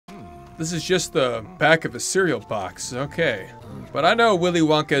This is just the back of a cereal box. Okay. But I know Willy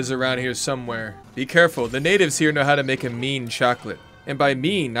Wonka is around here somewhere. Be careful. The natives here know how to make a mean chocolate. And by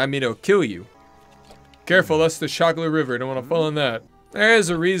mean, I mean it'll kill you. Careful, that's the chocolate river. Don't want to fall in that. There's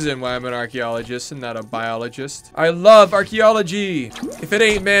a reason why I'm an archaeologist and not a biologist. I love archaeology. If it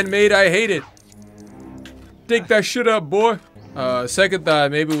ain't man-made, I hate it. Dig that shit up, boy. Second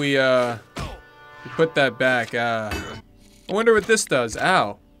thought, maybe we put that back. I wonder what this does.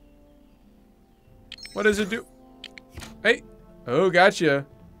 Ow. What does it do? Hey. Oh, gotcha.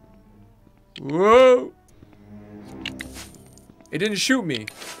 Whoa. It didn't shoot me.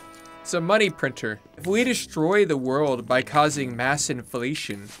 It's a money printer. If we destroy the world by causing mass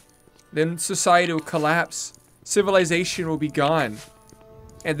inflation, then society will collapse. Civilization will be gone.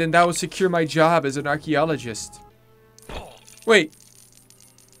 And then that will secure my job as an archaeologist. Wait.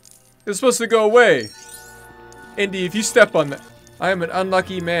 It's supposed to go away. Indy, if you step on that, I am an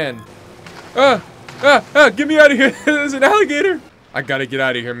unlucky man. Get me out of here. There's an alligator. I gotta get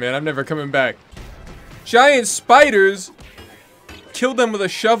out of here, man. I'm never coming back. Giant spiders. Kill them with a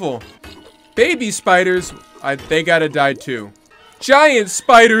shovel. Baby spiders. They gotta die too. Giant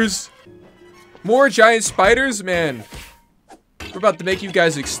spiders. More giant spiders? Man. We're about to make you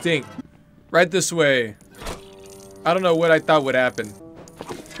guys extinct. Right this way. I don't know what I thought would happen.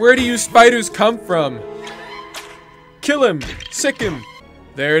 Where do you spiders come from? Kill him. Sick him.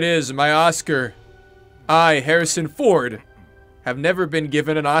 There it is, my Oscar. I, Harrison Ford, have never been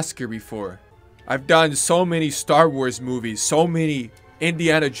given an Oscar before. I've done so many Star Wars movies, so many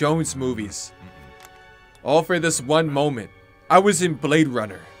Indiana Jones movies. All for this one moment. I was in Blade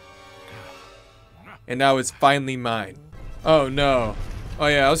Runner. And now it's finally mine. Oh no. Oh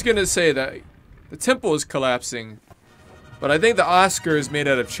yeah, I was gonna say that the temple is collapsing. But I think the Oscar is made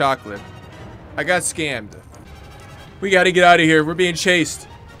out of chocolate. I got scammed. We gotta get out of here. We're being chased.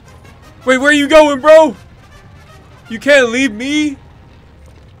 Wait, where are you going, bro? You can't leave me?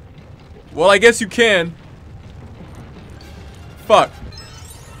 Well, I guess you can. Fuck.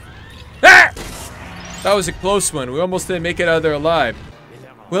 Ah! That was a close one. We almost didn't make it out of there alive.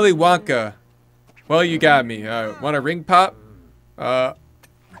 Willy Wonka. Well, you got me. Want a ring pop? How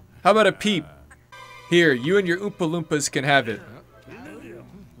about a peep? Here, you and your Oompa Loompas can have it.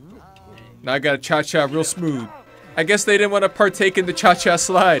 Now I gotta cha-cha real smooth. I guess they didn't want to partake in the cha-cha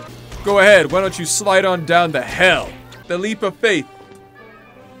slide. Go ahead, why don't you slide on down to hell? The leap of faith.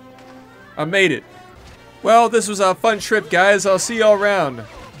 I made it. Well, this was a fun trip, guys. I'll see y'all around.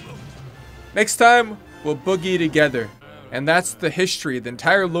 Next time, we'll boogie together. And that's the history, the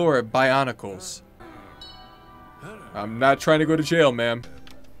entire lore of Bionicles. I'm not trying to go to jail, ma'am.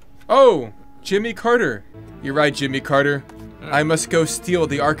 Oh, Jimmy Carter. You're right, Jimmy Carter. I must go steal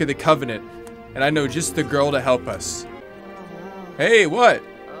the Ark of the Covenant. And I know just the girl to help us. Hey, what?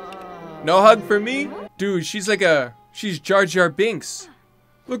 No hug for me? Dude, she's Jar Jar Binks.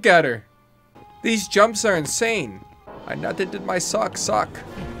 Look at her. These jumps are insane. I nutted in my sock.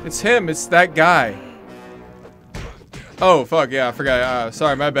 It's him, it's that guy. Oh, fuck, yeah, I forgot.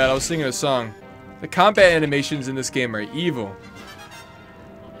 Sorry, my bad, I was singing a song. The combat animations in this game are evil.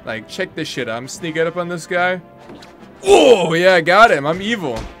 Like, check this shit out. I'm sneaking up on this guy. Oh, yeah, I got him. I'm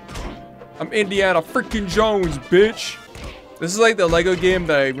evil. I'm Indiana freaking Jones, bitch. This is like the Lego game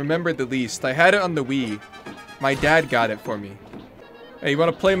that I remembered the least. I had it on the Wii. My dad got it for me. Hey, you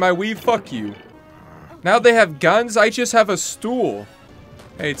want to play my Wii? Fuck you. Now they have guns. I just have a stool.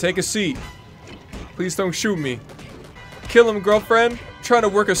 Hey, take a seat. Please don't shoot me. Kill him, girlfriend. I'm trying to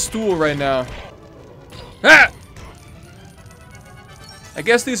work a stool right now. Ah! I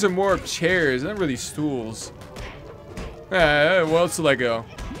guess these are more of chairs, not really stools. Well, it's Lego.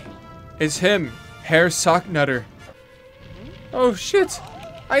 It's him, Hair Sock Nutter. Oh shit!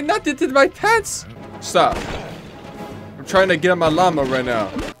 I nutted in my pants! Stop. I'm trying to get on my llama right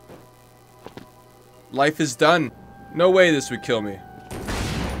now. Life is done. No way this would kill me.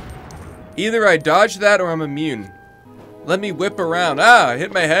 Either I dodge that or I'm immune. Let me whip around. Ah, I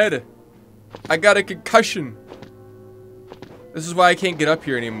hit my head. I got a concussion. This is why I can't get up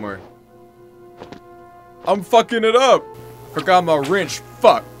here anymore. I'm fucking it up. Forgot my wrench.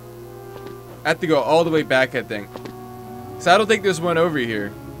 Fuck. I have to go all the way back, I think. So I don't think there's one over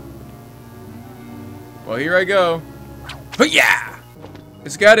here. Well, here I go. But yeah!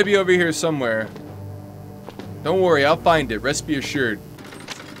 It's gotta be over here somewhere. Don't worry, I'll find it. Rest be assured.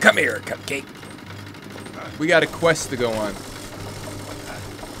 Come here, cupcake. We got a quest to go on.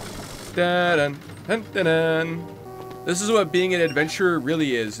 Dun, dun, dun, dun. This is what being an adventurer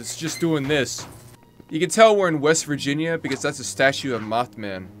really is. It's just doing this. You can tell we're in West Virginia because that's a statue of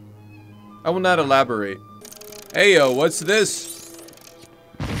Mothman. I will not elaborate. Hey yo, what's this?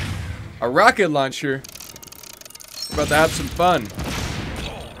 A rocket launcher? We're about to have some fun.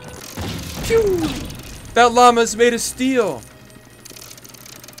 Pew! That llama's made of steel.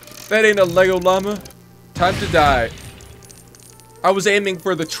 That ain't a Lego llama. Time to die. I was aiming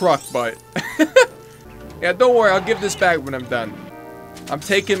for the truck, but... Yeah, don't worry. I'll give this back when I'm done. I'm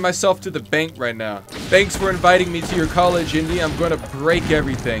taking myself to the bank right now. Thanks for inviting me to your college, Indy. I'm gonna break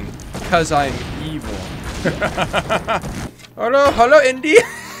everything. Because I'm evil. Hello, Indy.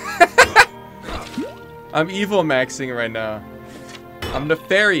 I'm evil maxing right now. I'm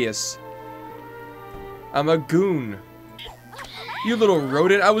nefarious. I'm a goon. You little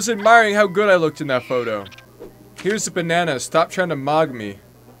rodent. I was admiring how good I looked in that photo. Here's a banana. Stop trying to mog me.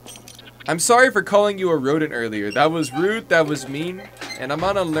 I'm sorry for calling you a rodent earlier. That was rude, that was mean, and I'm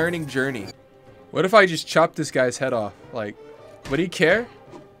on a learning journey. What if I just chopped this guy's head off? Like, would he care?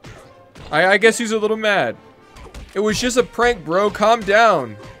 I guess he's a little mad. It was just a prank, bro. Calm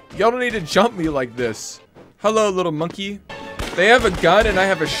down. Y'all don't need to jump me like this. Hello, little monkey. They have a gun and I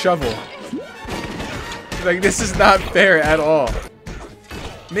have a shovel. Like, this is not fair at all.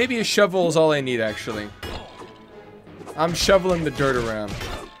 Maybe a shovel is all I need, actually. I'm shoveling the dirt around.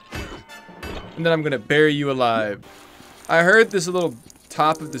 And then I'm gonna bury you alive. I heard this little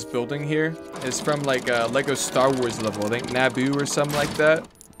top of this building here is from like a Lego Star Wars level. I think Naboo or something like that.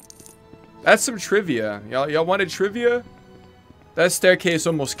 That's some trivia. Y'all wanted trivia? That staircase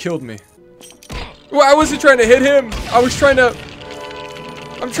almost killed me. Well, I wasn't trying to hit him. I'm trying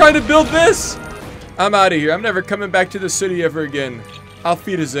to build this. I'm out of here. I'm never coming back to the city ever again. Auf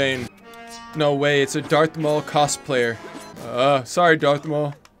Wiedersehen. No way. It's a Darth Maul cosplayer. Sorry, Darth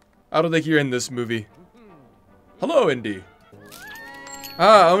Maul. I don't think you're in this movie. Hello, Indy.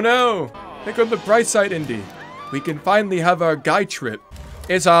 Oh no. Think on the bright side, Indy. We can finally have our guy trip.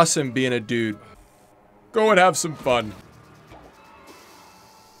 It's awesome being a dude. Go and have some fun.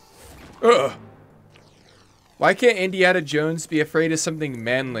 Ugh. Why can't Indiana Jones be afraid of something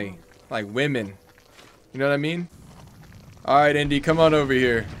manly? Like women. You know what I mean? Alright, Indy, come on over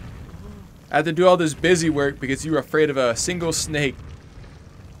here. I have to do all this busy work because you were afraid of a single snake.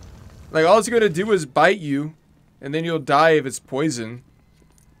 Like, all it's gonna do is bite you, and then you'll die if it's poison.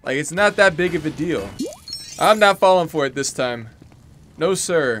 Like, it's not that big of a deal. I'm not falling for it this time. No,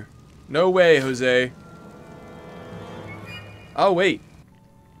 sir. No way, Jose. Oh, wait.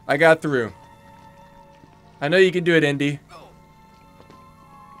 I got through. I know you can do it, Indy.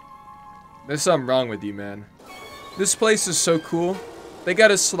 There's something wrong with you, man. This place is so cool. They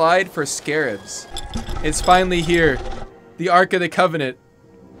got a slide for scarabs. It's finally here. The Ark of the Covenant.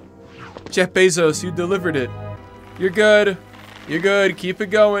 Jeff Bezos, you delivered it. You're good. You're good. Keep it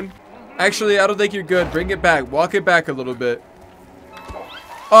going. Actually, I don't think you're good. Bring it back. Walk it back a little bit.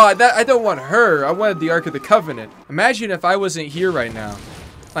 Oh, I don't want her. I wanted the Ark of the Covenant. Imagine if I wasn't here right now.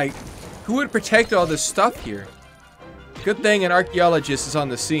 Like, who would protect all this stuff here? Good thing an archaeologist is on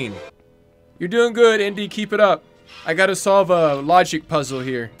the scene. You're doing good, Indy. Keep it up. I gotta solve a logic puzzle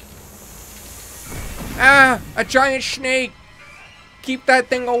here. Ah, a giant snake. Keep that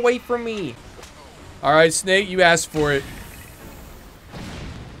thing away from me. Alright, snake, you asked for it.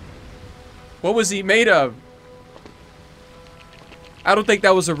 What was he made of? I don't think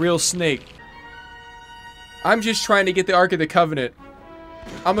that was a real snake. I'm just trying to get the Ark of the Covenant.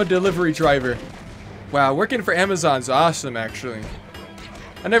 I'm a delivery driver. Wow, working for Amazon's awesome, actually.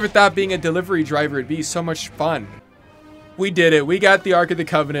 I never thought being a delivery driver would be so much fun. We did it. We got the Ark of the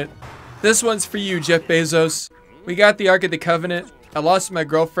Covenant. This one's for you, Jeff Bezos. We got the Ark of the Covenant. I lost my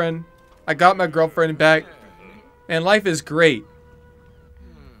girlfriend. I got my girlfriend back. And life is great.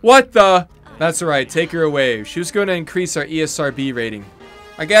 What the? That's right. Take her away. She was going to increase our ESRB rating.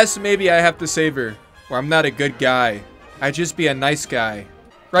 I guess maybe I have to save her. Or I'm not a good guy. I just be a nice guy.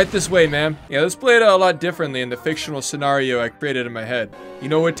 Right this way, ma'am. Yeah, let's play it a lot differently in the fictional scenario I created in my head. You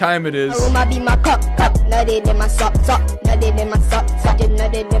know what time it is.